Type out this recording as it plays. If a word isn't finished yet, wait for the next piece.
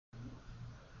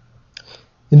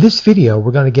In this video,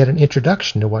 we're going to get an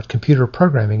introduction to what computer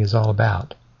programming is all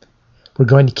about. We're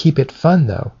going to keep it fun,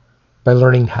 though, by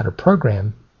learning how to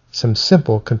program some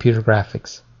simple computer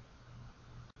graphics.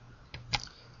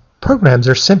 Programs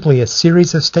are simply a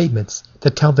series of statements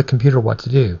that tell the computer what to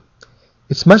do.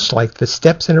 It's much like the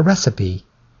steps in a recipe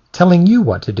telling you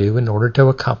what to do in order to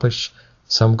accomplish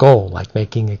some goal, like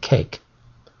making a cake.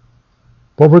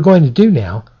 What we're going to do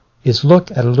now is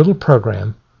look at a little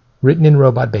program written in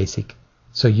RobotBASIC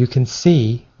so you can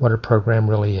see what a program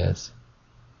really is.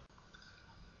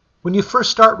 When you first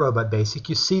start RobotBASIC,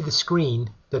 you see the screen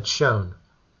that's shown.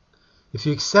 If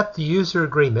you accept the user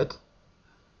agreement,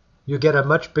 you get a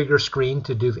much bigger screen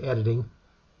to do editing.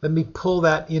 Let me pull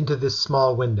that into this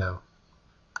small window.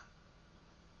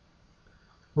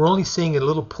 We're only seeing a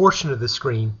little portion of the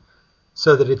screen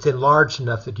so that it's enlarged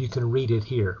enough that you can read it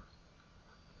here.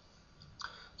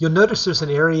 You'll notice there's an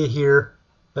area here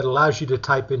that allows you to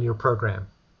type in your program.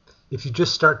 If you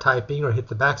just start typing or hit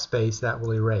the backspace, that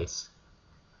will erase.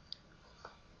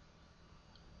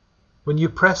 When you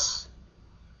press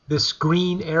this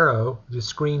green arrow,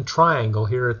 this green triangle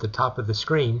here at the top of the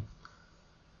screen,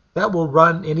 that will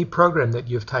run any program that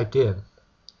you've typed in.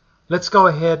 Let's go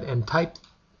ahead and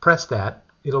press that.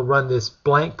 It'll run this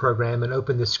blank program and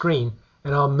open the screen,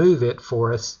 and I'll move it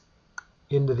for us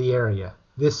into the area.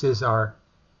 This is our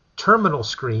terminal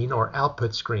screen or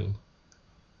output screen.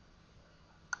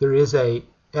 There is a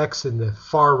X in the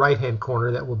far right hand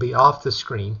corner that will be off the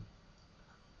screen.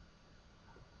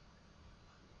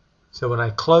 So when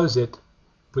I close it,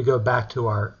 we go back to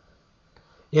our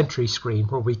entry screen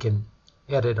where we can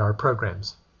edit our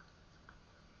programs.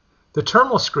 The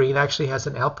terminal screen actually has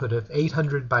an output of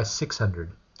 800 by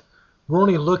 600. We're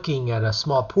only looking at a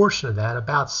small portion of that,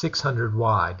 about 600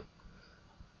 wide.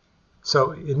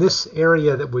 So in this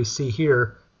area that we see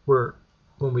here,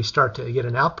 when we start to get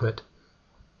an output,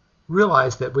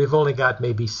 realize that we've only got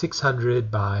maybe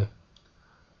 600 by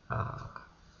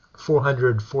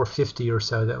 400, 450 or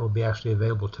so that will be actually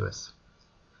available to us.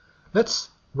 Let's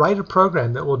write a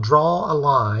program that will draw a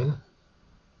line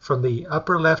from the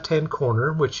upper left-hand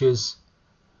corner, which is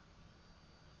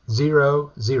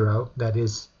 0, 0, that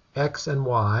is X and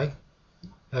Y,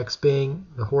 X being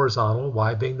the horizontal,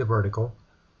 Y being the vertical.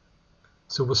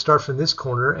 So we'll start from this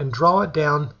corner and draw it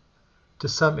down to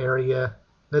some area,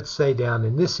 let's say down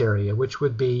in this area, which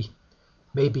would be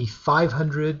maybe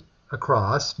 500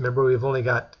 across. Remember, we've only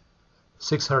got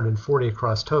 640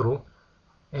 across total,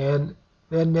 and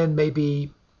then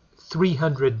maybe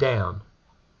 300 down.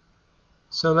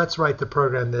 So let's write the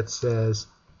program that says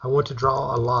I want to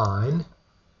draw a line.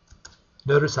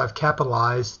 Notice I've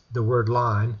capitalized the word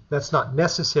line. That's not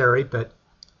necessary, but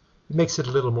it makes it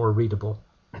a little more readable.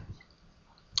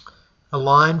 A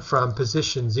line from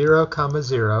position 0,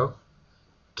 0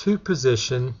 to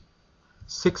position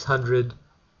 600,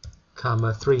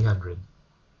 300.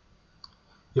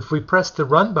 If we press the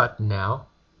Run button now,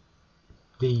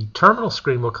 the terminal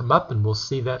screen will come up and we'll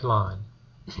see that line.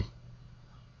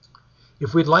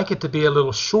 If we'd like it to be a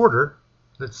little shorter,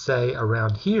 let's say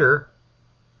around here,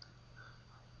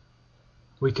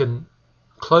 we can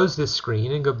close this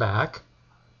screen and go back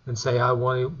and say I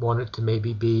want it to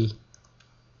maybe be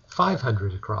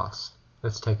 500 across.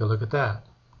 Let's take a look at that.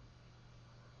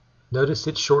 Notice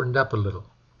it's shortened up a little.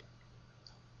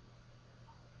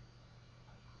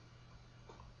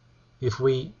 If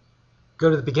we go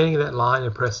to the beginning of that line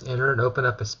and press enter and open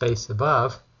up a space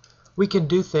above, we can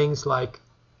do things like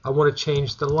I want to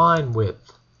change the line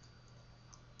width.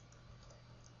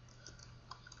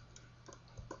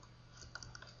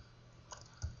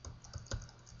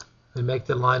 And make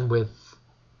the line width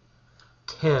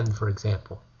 10, for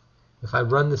example. If I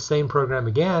run the same program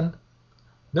again,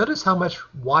 notice how much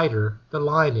wider the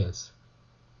line is.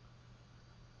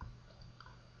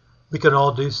 We can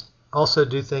also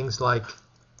do things like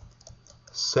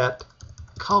set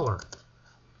color.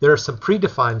 There are some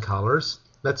predefined colors.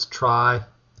 Let's try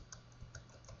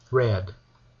red.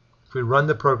 If we run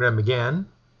the program again,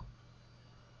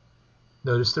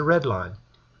 notice the red line.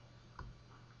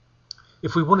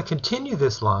 If we want to continue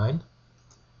this line,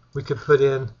 we could put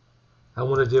in, I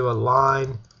want to do a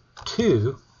line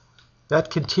 2.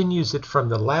 That continues it from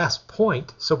the last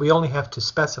point, so we only have to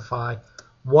specify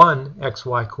one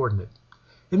XY coordinate.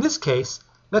 In this case,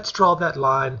 let's draw that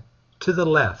line to the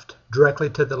left, directly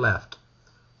to the left.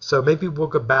 So maybe we'll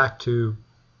go back to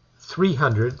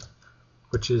 300,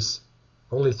 which is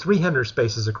only 300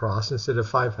 spaces across instead of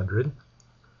 500.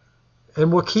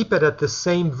 And we'll keep it at the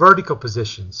same vertical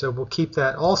position. So we'll keep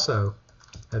that also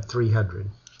at 300.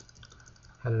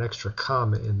 Had an extra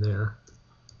comma in there.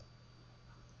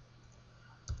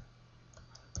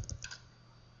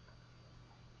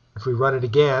 If we run it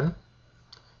again,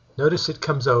 notice it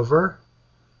comes over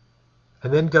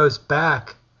and then goes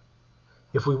back.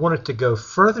 If we want it to go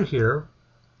further here,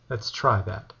 let's try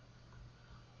that.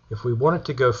 If we want it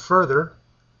to go further,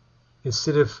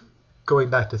 instead of going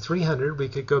back to 300, we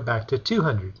could go back to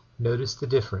 200. Notice the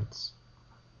difference.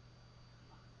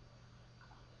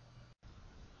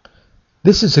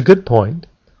 This is a good point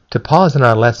to pause in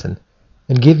our lesson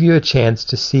and give you a chance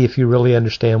to see if you really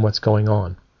understand what's going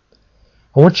on.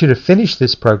 I want you to finish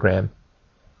this program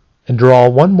and draw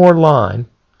one more line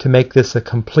to make this a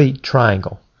complete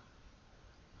triangle.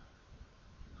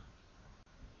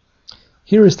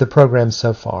 Here is the program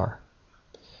so far.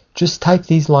 Just type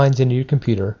these lines into your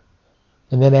computer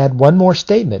and then add one more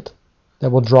statement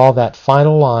that will draw that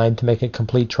final line to make a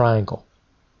complete triangle.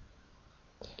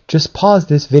 Just pause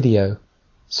this video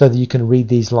so that you can read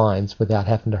these lines without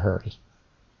having to hurry.